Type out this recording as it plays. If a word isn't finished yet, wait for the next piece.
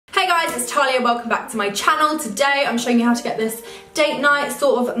guys, it's Talia, welcome back to my channel. Today I'm showing you how to get this date night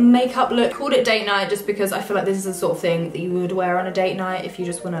sort of makeup look. I called it date night just because I feel like this is the sort of thing that you would wear on a date night if you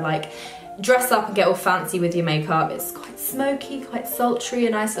just want to like dress up and get all fancy with your makeup. It's quite smoky, quite sultry, a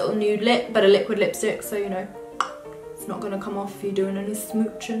nice little nude lip, but a liquid lipstick, so you know, it's not gonna come off if you're doing any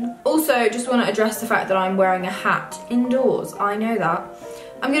smooching. Also, just want to address the fact that I'm wearing a hat indoors. I know that.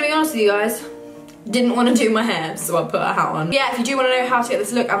 I'm gonna be honest with you guys, didn't want to do my hair, so I put a hat on. Yeah, if you do want to know how to get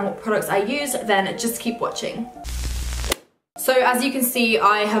this look and what products I use, then just keep watching. So as you can see,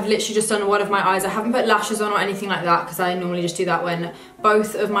 I have literally just done one of my eyes. I haven't put lashes on or anything like that because I normally just do that when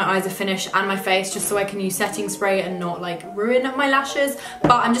both of my eyes are finished and my face, just so I can use setting spray and not like ruin my lashes.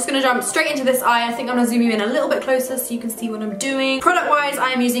 But I'm just gonna jump straight into this eye. I think I'm gonna zoom you in a little bit closer so you can see what I'm doing. Product wise,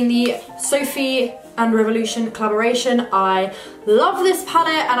 I am using the Soph X Revolution collaboration. I love this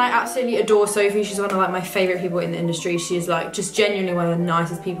palette and I absolutely adore Sophie. She's one of like my favorite people in the industry. She's like just genuinely one of the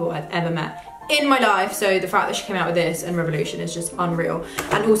nicest people I've ever met in my life, so the fact that she came out with this and Revolution is just unreal.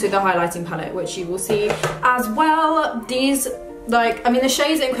 And also the highlighting palette, which you will see as well. These, like, I mean the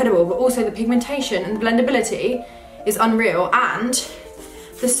shades are incredible, but also the pigmentation and the blendability is unreal, and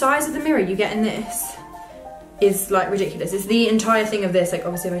the size of the mirror you get in this is like ridiculous. It's the entire thing of this. Like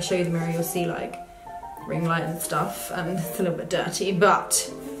obviously if I show you the mirror you'll see like ring light and stuff, and it's a little bit dirty,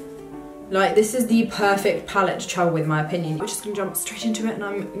 but like this is the perfect palette to travel with in my opinion. We're just gonna jump straight into it and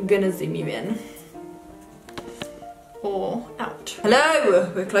I'm gonna zoom you in. Or out. Hello,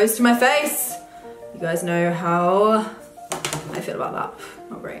 we're close to my face. You guys know how I feel about that.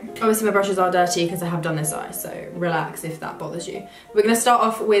 Not great. Obviously my brushes are dirty because I have done this eye, so relax if that bothers you. We're gonna start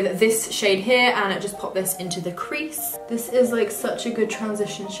off with this shade here and just pop this into the crease. This is like such a good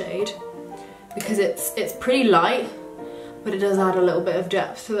transition shade because it's pretty light, but it does add a little bit of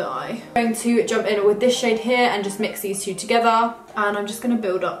depth to the eye. I'm going to jump in with this shade here and just mix these two together. And I'm just gonna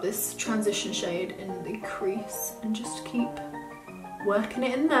build up this transition shade in the crease and just keep working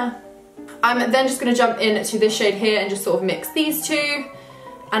it in there. I'm then just gonna jump into this shade here and just sort of mix these two.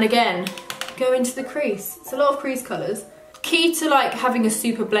 And again, go into the crease. It's a lot of crease colors. Key to like having a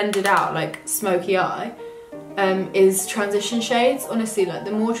super blended out, like smoky eye, is transition shades. Honestly, like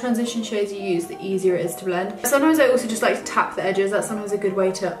the more transition shades you use, the easier it is to blend. Sometimes I also just like to tap the edges. That's sometimes a good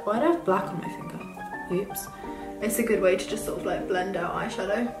way to, oh, I don't have black on my finger. Oops. It's a good way to just sort of like blend out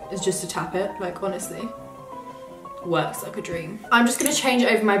eyeshadow, is just to tap it. Like honestly, works like a dream. I'm just gonna change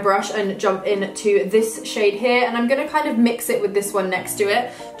over my brush and jump into this shade here, and I'm gonna kind of mix it with this one next to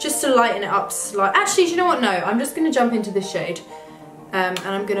it, just to lighten it up slightly. Actually, do you know what? No, I'm just gonna jump into this shade. And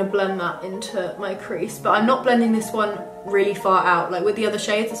I'm gonna blend that into my crease, but I'm not blending this one really far out. Like with the other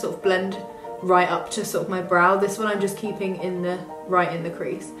shades, I sort of blend right up to sort of my brow. This one I'm just keeping in the right in the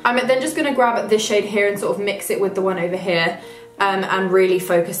crease. I'm then just gonna grab this shade here and sort of mix it with the one over here, and really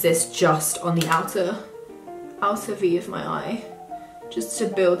focus this just on the outer V of my eye, just to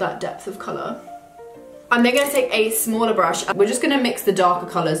build that depth of color. I'm then gonna take a smaller brush. We're just gonna mix the darker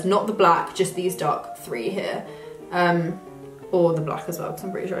colors, not the black, just these dark three here. Or the black as well, because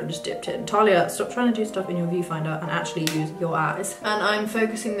I'm pretty sure I just dipped in. Talia, stop trying to do stuff in your viewfinder and actually use your eyes. And I'm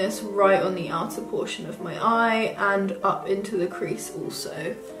focusing this right on the outer portion of my eye and up into the crease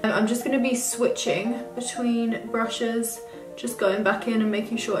also. And I'm just going to be switching between brushes, just going back in and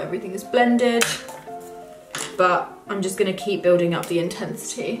making sure everything is blended. But I'm just going to keep building up the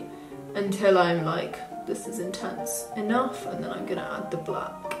intensity until I'm like, this is intense enough, and then I'm going to add the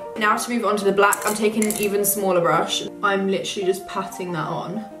black. Now to move on to the black, I'm taking an even smaller brush. I'm literally just patting that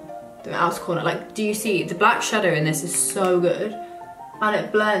on the outer corner. Like, do you see? The black shadow in this is so good. And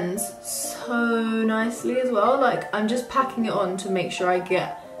it blends so nicely as well. Like, I'm just packing it on to make sure I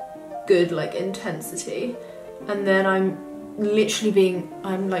get good, like, intensity. And then I'm literally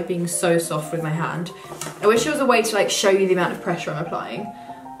being so soft with my hand. I wish there was a way to, like, show you the amount of pressure I'm applying.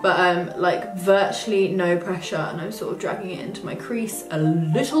 But like virtually no pressure, and I'm sort of dragging it into my crease a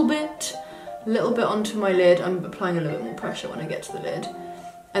little bit onto my lid. I'm applying a little bit more pressure when I get to the lid.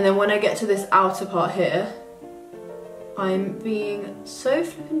 And then when I get to this outer part here, I'm being so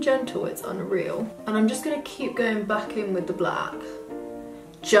flippin' gentle, it's unreal. And I'm just gonna keep going back in with the black.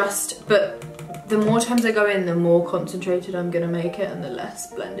 But the more times I go in, the more concentrated I'm gonna make it and the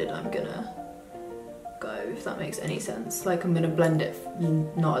less blended I'm gonna go, if that makes any sense. Like I'm gonna blend it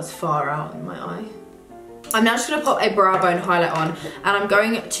not as far out in my eye. I'm now just gonna pop a brow bone highlight on, and I'm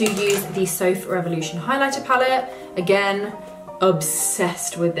going to use the Soph Revolution highlighter palette. Again,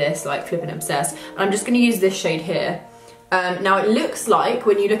 obsessed with this, like flipping obsessed. And I'm just gonna use this shade here. Now it looks like,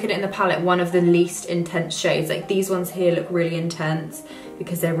 when you look at it in the palette, one of the least intense shades. Like these ones here look really intense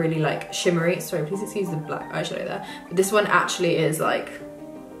because they're really like shimmery. Sorry, please excuse the black eyeshadow there. But this one actually is like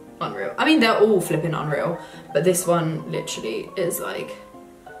unreal. I mean, they're all flipping unreal, but this one literally is like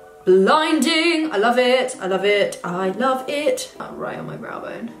blinding. I love it, I love it, I love it. Right on my brow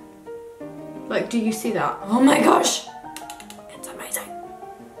bone. Like, do you see that? Oh my gosh, it's amazing.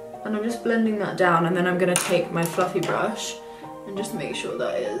 And I'm just blending that down, and then I'm gonna take my fluffy brush and just make sure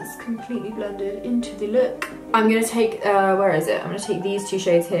that is completely blended into the look. I'm gonna take, where is it? I'm gonna take these two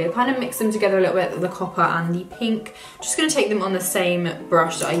shades here, kind of mix them together a little bit, the copper and the pink. Just gonna take them on the same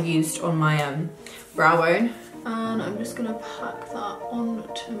brush that I used on my brow bone. And I'm just gonna pack that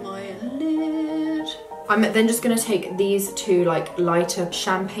onto my lid. I'm then just gonna take these two like lighter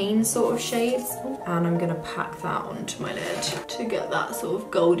champagne sort of shades, and I'm gonna pack that onto my lid to get that sort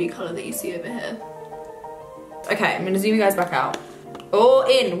of goldy colour that you see over here. Okay, I'm gonna zoom you guys back out. All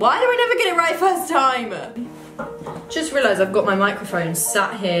in. Why do I never get it right first time? Just realised I've got my microphone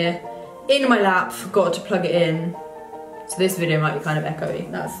sat here in my lap, forgot to plug it in. So this video might be kind of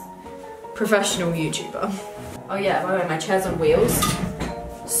echoey. That's professional YouTuber. Oh yeah, by the way, my chair's on wheels.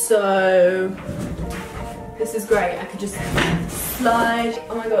 So this is great. I could just slide.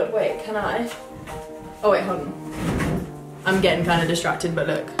 Oh my god, wait, can I? Oh wait, hold on. I'm getting kind of distracted, but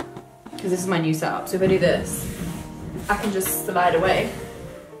look. Because this is my new setup. So if I do this, I can just slide away,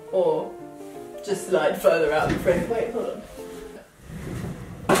 or just slide further out the frame. Wait, hold on.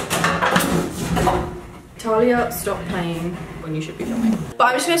 Talia, stop playing when you should be filming. But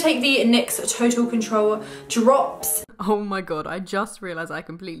I'm just gonna take the NYX Total Control drops. Oh my god, I just realised I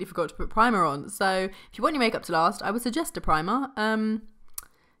completely forgot to put primer on. So if you want your makeup to last, I would suggest a primer.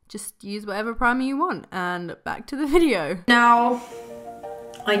 Just use whatever primer you want, and back to the video. Now,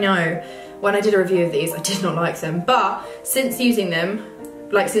 I know when I did a review of these, I did not like them, but since using them,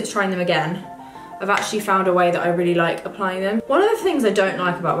 like since trying them again, I've actually found a way that I really like applying them. One of the things I don't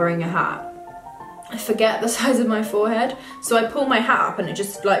like about wearing a hat, I forget the size of my forehead, so I pull my hat up and it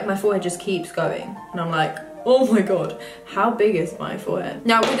just, like, my forehead just keeps going, and I'm like, oh my god, how big is my forehead?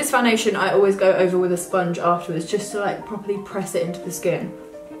 Now with this foundation, I always go over with a sponge afterwards just to like properly press it into the skin,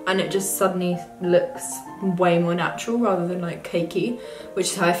 and it just suddenly looks way more natural rather than like cakey, which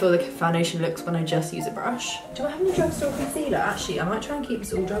is how I feel the foundation looks when I just use a brush. Do I have any drugstore concealer? Actually, I might try and keep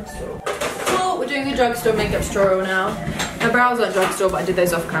this all drugstore. Well, we're doing a drugstore makeup tutorial now. My brows aren't drugstore, but I did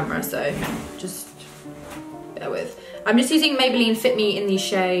those off camera, so just bear with. I'm just using Maybelline Fit Me in the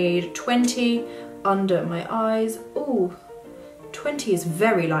shade 20 under my eyes. Ooh, 20 is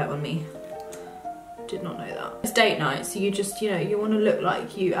very light on me. Did not know that. It's date night, so you just, you know, you want to look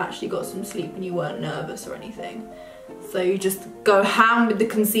like you actually got some sleep and you weren't nervous or anything. So you just go ham with the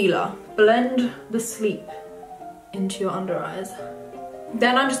concealer. Blend the sleep into your under eyes.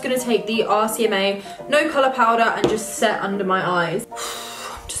 Then I'm just going to take the RCMA No Colour Powder and just set under my eyes.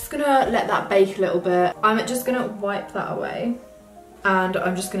 I'm just going to let that bake a little bit. I'm just going to wipe that away. And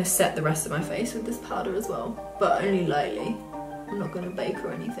I'm just going to set the rest of my face with this powder as well, but only lightly. I'm not going to bake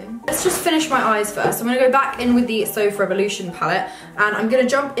or anything. Let's just finish my eyes first. I'm going to go back in with the Soph Revolution palette, and I'm going to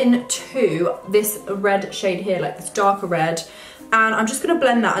jump into this red shade here, like this darker red, and I'm just going to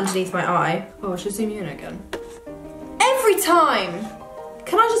blend that underneath my eye. Oh, I should zoom you in again. Every time!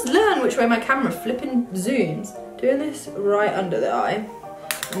 Can I just learn which way my camera flipping zooms? Doing this right under the eye.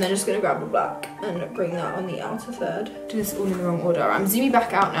 And then just going to grab a black and bring that on the outer third. Do this all in the wrong order. I'm zooming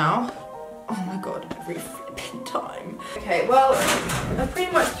back out now. Oh my god, every flipping time. Okay, well, I've pretty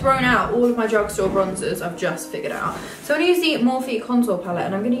much thrown out all of my drugstore bronzers I've just figured out. So I'm going to use the Morphe contour palette,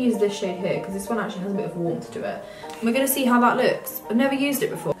 and I'm going to use this shade here because this one actually has a bit of warmth to it. And we're going to see how that looks. I've never used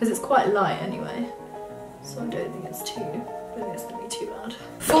it before because it's quite light anyway. So I don't think it's going to be too bad.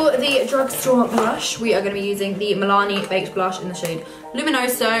 For the drugstore blush, we are going to be using the Milani Baked Blush in the shade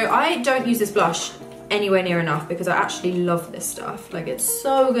Luminoso. I don't use this blush anywhere near enough because I actually love this stuff. Like, it's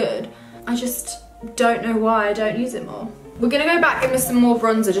so good. I just don't know why I don't use it more. We're going to go back in with some more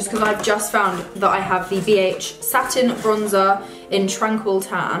bronzer just because I've just found that I have the BH Satin Bronzer in Tranquil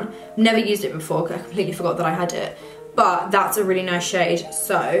Tan. Never used it before because I completely forgot that I had it. But that's a really nice shade,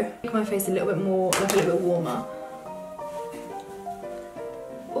 so make my face a little bit more, like a little bit warmer.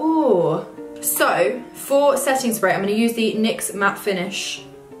 Ooh. So, for setting spray, I'm going to use the NYX Matte Finish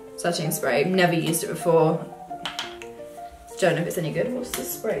setting spray. Never used it before. Don't know if it's any good. What's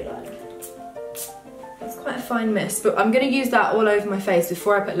this spray like? It's quite a fine mist, but I'm going to use that all over my face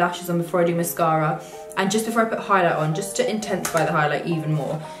before I put lashes on, before I do mascara, and just before I put highlight on, just to intensify the highlight even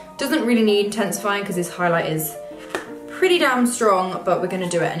more. Doesn't really need intensifying because this highlight is pretty damn strong, but we're going to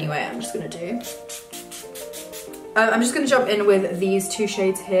do it anyway. I'm just going to jump in with these two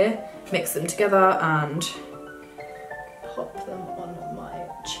shades here, mix them together and pop them on my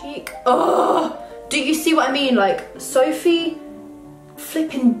cheek. Oh, do you see what I mean? Like, Sophie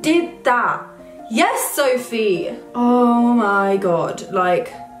flipping did that. Yes, Sophie. Oh my god,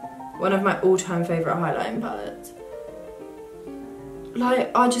 like one of my all-time favorite highlighting palettes.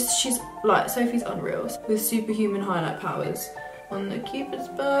 Like she's like, Sophie's unreal with superhuman highlight powers on the Cupid's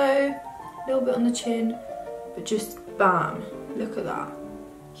bow, a little bit on the chin, but just bam, look at that.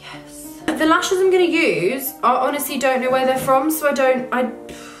 Yes. The lashes I'm gonna use, I honestly don't know where they're from, so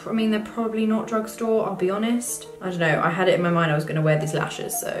I mean, they're probably not drugstore, I'll be honest. I don't know, I had it in my mind I was gonna wear these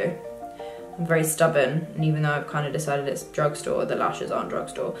lashes, so I'm very stubborn, and even though I've kind of decided it's drugstore, the lashes aren't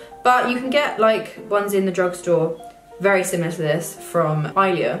drugstore. But you can get like ones in the drugstore very similar to this from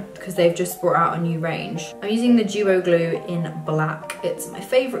Talia, because they've just brought out a new range. I'm using the Duo Glue in black. It's my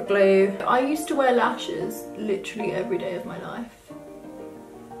favourite glue. I used to wear lashes literally every day of my life.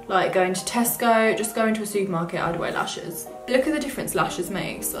 Like going to Tesco, just going to a supermarket, I'd wear lashes. Look at the difference lashes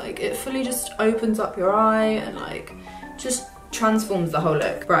makes. Like it fully just opens up your eye and like just transforms the whole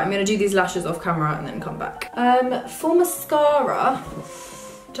look. Right, I'm gonna do these lashes off camera and then come back. For mascara,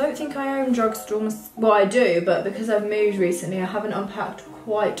 don't think I own drugstore well, I do, but because I've moved recently, I haven't unpacked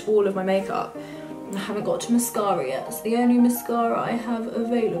quite all of my makeup. I haven't got to mascara yet, so the only mascara I have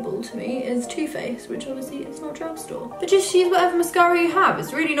available to me is Too Faced, which obviously it's not drugstore. But just use whatever mascara you have.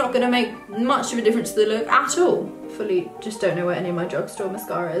 It's really not going to make much of a difference to the look at all. Fully just don't know where any of my drugstore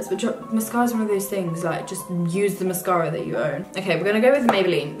mascara is, but mascara is one of those things, like just use the mascara that you own. Okay, we're going to go with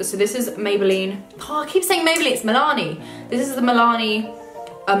Maybelline. So this is Maybelline. Oh, I keep saying Maybelline, it's Milani. This is the Milani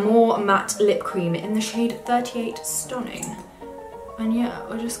More Matte Lip Cream in the shade 38 Stunning. And yeah,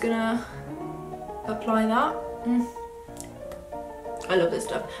 we're just gonna apply that. I love this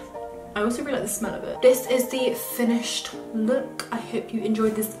stuff. I also really like the smell of it. This is the finished look. I hope you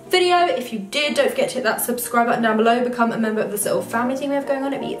enjoyed this video. If you did, don't forget to hit that subscribe button down below. Become a member of this little family thing we have going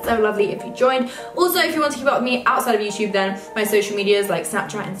on. It'd be so lovely if you joined. Also, if you want to keep up with me outside of YouTube, then my social medias like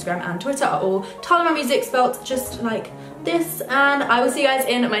Snapchat, Instagram, and Twitter are all Talia Music, spelt just like this. And I will see you guys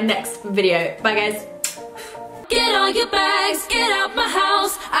in my next video. Bye, guys. Get all your bags, get out my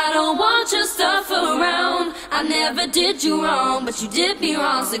house. I don't want your stuff around. I never did you wrong, but you did me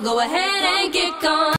wrong, so go ahead and get gone.